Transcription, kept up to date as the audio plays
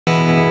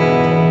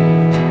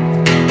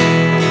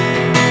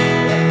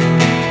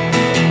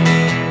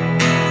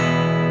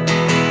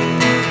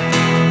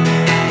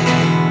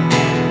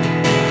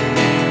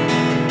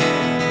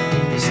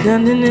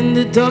Standing in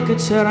the dock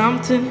at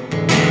Southampton,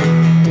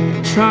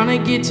 trying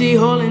to get to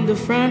Holland to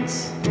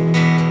France.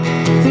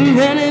 The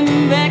man in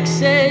the back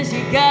says you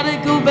gotta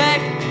go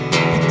back.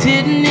 You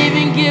didn't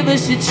even give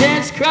us a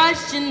chance.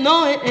 Christ, you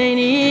know it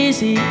ain't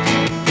easy.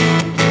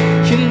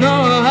 You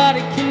know how hard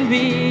it can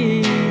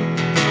be.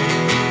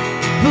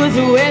 But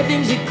the way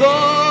things are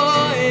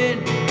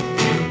going,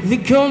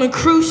 they're gonna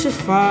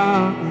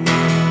crucify me.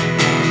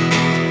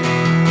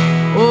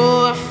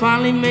 Oh, I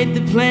finally made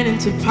the plane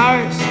into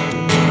Paris,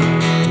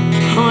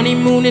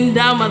 honeymooning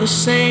down by the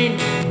Seine.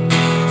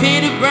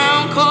 Peter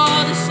Brown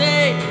called to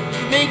say,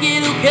 make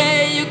it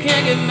okay, you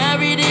can't get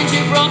married in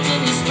Gibraltar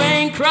in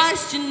Spain.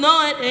 Christ, you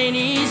know it ain't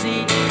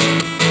easy.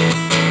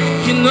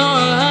 You know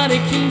how hard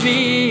it can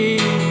be.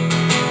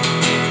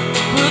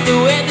 But the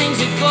way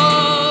things are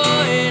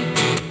going,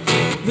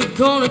 they're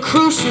gonna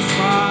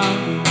crucify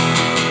me.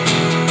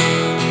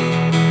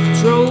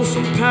 Drove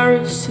from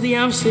Paris to the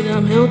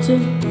Amsterdam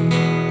Hilton,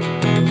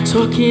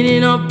 talking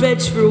in our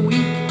beds for a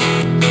week.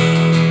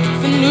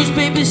 The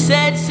newspaper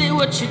said, say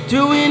what you're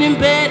doing in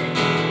bed.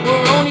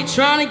 We're only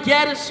trying to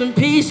get us some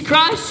peace.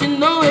 Christ, you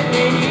know it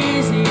ain't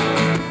easy.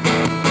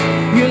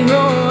 You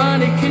know how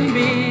it can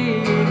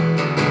be.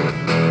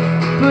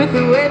 But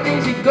the way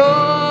things are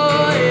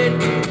going,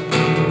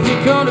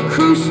 you're gonna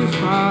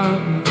crucify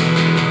me.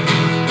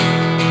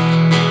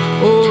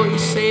 Oh, you're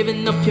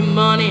saving up your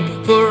money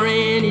for a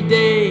rainy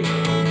day,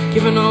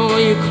 giving all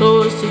your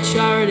clothes to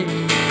charity.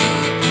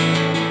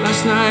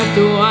 Last night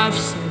the wife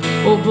said,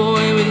 oh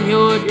boy, when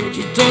you're dead,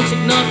 you don't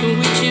take nothing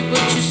with you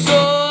but your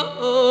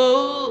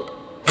soul.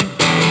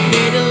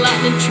 Made a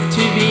lightning trip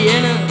to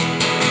Vienna,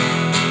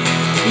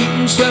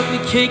 eating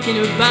chocolate cake in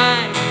her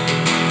bag.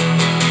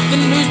 The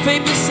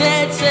newspaper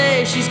said,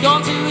 say, she's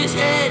gone to his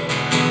head.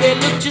 They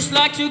look just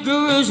like two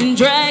gurus in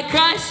drag.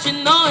 Christ,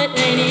 you know it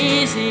ain't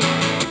easy.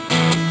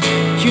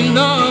 You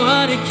know how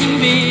hard it can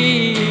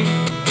be.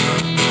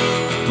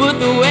 But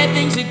the way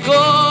things are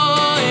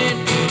going,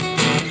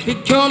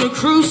 they're gonna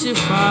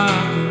crucify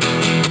me.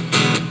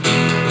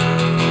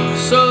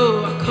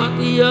 So I caught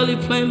the early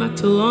plane back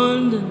to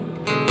London,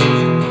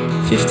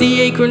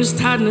 50 acorns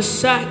tied in a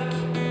sack.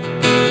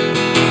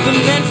 The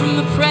men from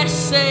the press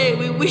say,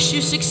 we wish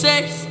you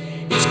success.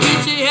 It's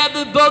good to have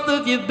the both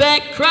of you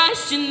back.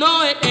 Christ, you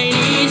know it ain't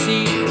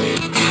easy.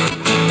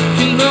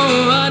 You know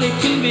how hard it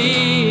can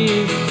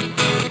be.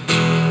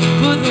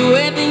 But the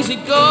way things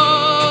are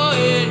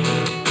going,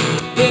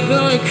 they're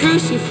gonna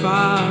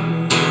crucify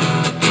me.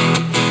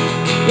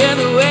 Yeah,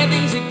 the way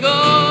things are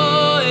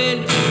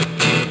going,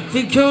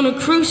 they're gonna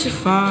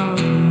crucify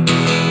me.